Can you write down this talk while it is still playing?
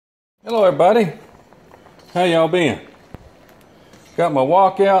Hello everybody, how y'all been? Got my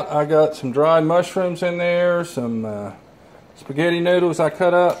wok out. I got some dried mushrooms in there, some spaghetti noodles I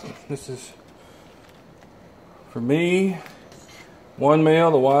cut up. This is for me, one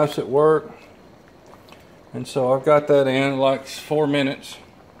meal. The wife's at work, and so I've got that in like 4 minutes.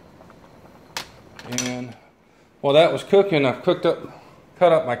 And while that was cooking, I've cut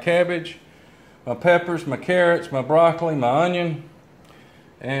up my cabbage, my peppers, my carrots, my broccoli, my onion,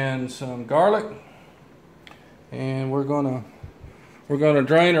 and some garlic. And we're gonna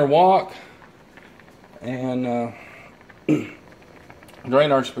drain our wok and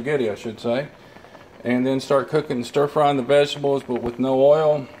drain our spaghetti, I should say, and then start cooking, stir frying the vegetables, but with no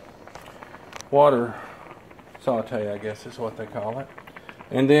oil. Water saute, I guess is what they call it.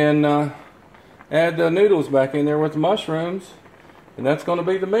 And then add the noodles back in there with the mushrooms, and that's going to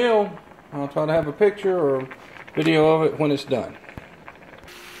be the meal. I'll try to have a picture or video of it when it's done.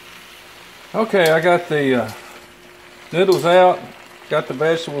 Okay, I got the noodles out, got the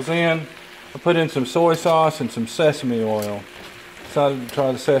vegetables in. I put in some soy sauce and some sesame oil. Decided to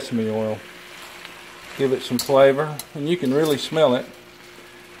try the sesame oil. Give it some flavor, and you can really smell it.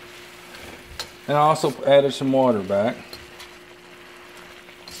 And I also added some water back.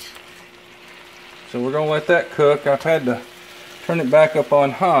 So we're going to let that cook. I've had to turn it back up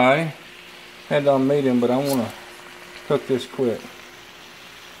on high. Had it on medium, but I want to cook this quick.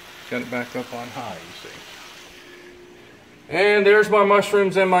 Got it back up on high, you see. And there's my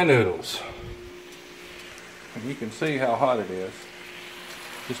mushrooms and my noodles. And you can see how hot it is.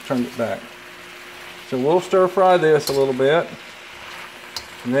 Just turned it back. So we'll stir fry this a little bit,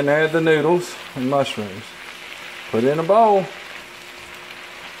 and then add the noodles and mushrooms. Put it in a bowl.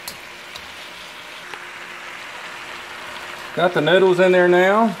 Got the noodles in there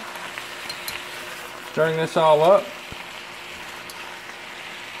now. Stirring this all up.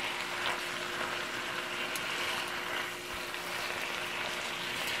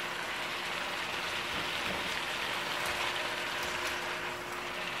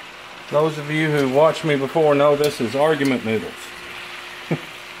 Those of you who watched me before know this is argument noodles.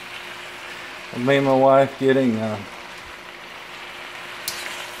 And me and my wife getting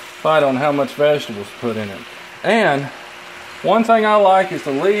fight on how much vegetables to put in it. And one thing I like is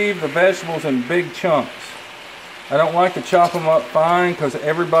to leave the vegetables in big chunks. I don't like to chop them up fine because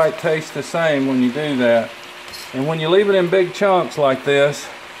every bite tastes the same when you do that. And when you leave it in big chunks like this,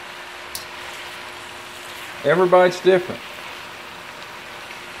 every bite's different.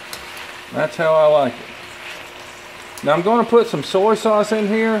 That's how I like it. Now I'm going to put some soy sauce in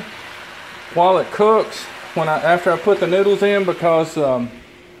here while it cooks, after I put the noodles in, because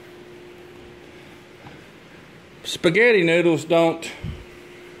spaghetti noodles don't,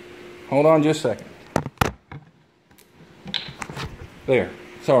 hold on just a second. There,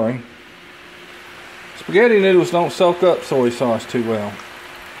 sorry. Spaghetti noodles don't soak up soy sauce too well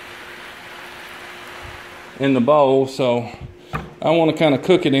in the bowl, so I want to kind of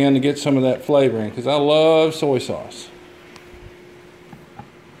cook it in to get some of that flavor in, because I love soy sauce.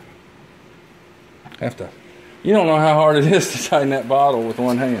 You don't know how hard it is to tighten that bottle with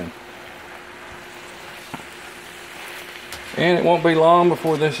one hand. And it won't be long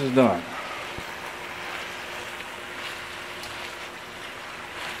before this is done.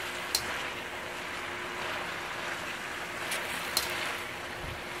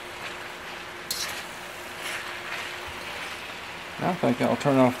 I think I'll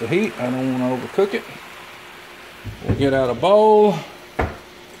turn off the heat. I don't want to overcook it. We'll get out a bowl.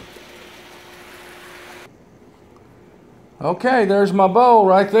 Okay, there's my bowl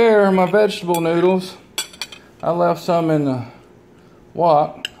right there, my vegetable noodles. I left some in the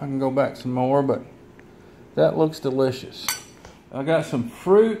wok. I can go back some more, but that looks delicious. I got some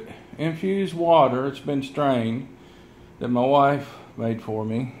fruit infused water. It's been strained that my wife made for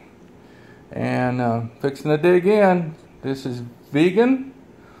me. And fixing to dig in. This is vegan,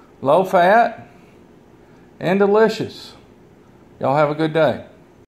 low fat, and delicious. Y'all have a good day.